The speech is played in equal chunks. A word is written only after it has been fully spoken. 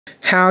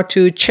how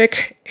to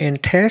check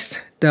and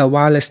test the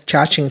wireless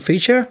charging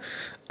feature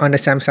on the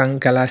Samsung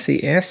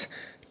Galaxy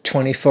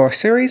S24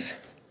 series.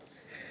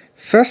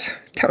 First,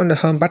 tap on the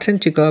home button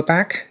to go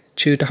back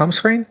to the home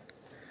screen.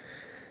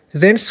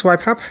 Then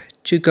swipe up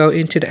to go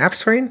into the app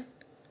screen.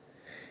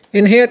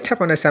 In here, tap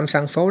on the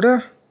Samsung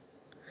folder.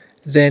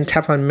 Then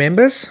tap on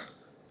Members.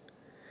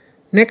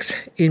 Next,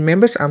 in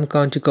Members, I'm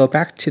going to go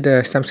back to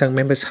the Samsung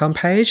Members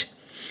homepage.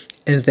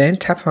 And then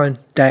tap on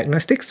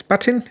Diagnostics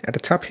button at the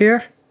top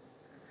here.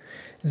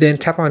 Then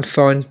tap on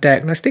Phone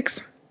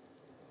Diagnostics.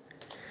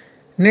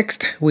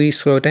 Next, we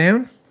scroll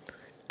down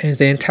and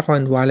then tap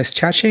on Wireless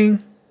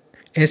Charging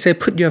and say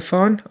put your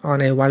phone on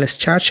a wireless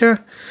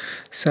charger.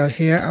 So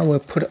here I will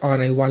put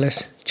on a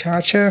wireless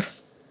charger,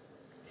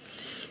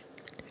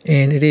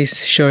 and it is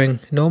showing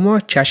normal,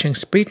 charging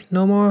speed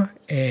normal,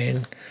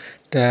 and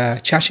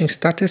the charging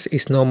status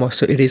is normal,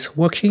 so it is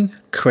working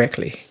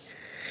correctly.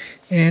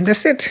 And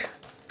that's it.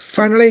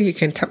 Finally, you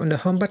can tap on the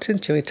home button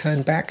to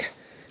return back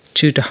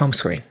to the home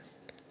screen.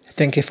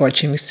 Thank you for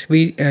watching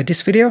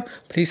this video.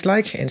 Please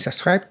like and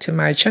subscribe to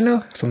my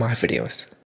channel for more videos.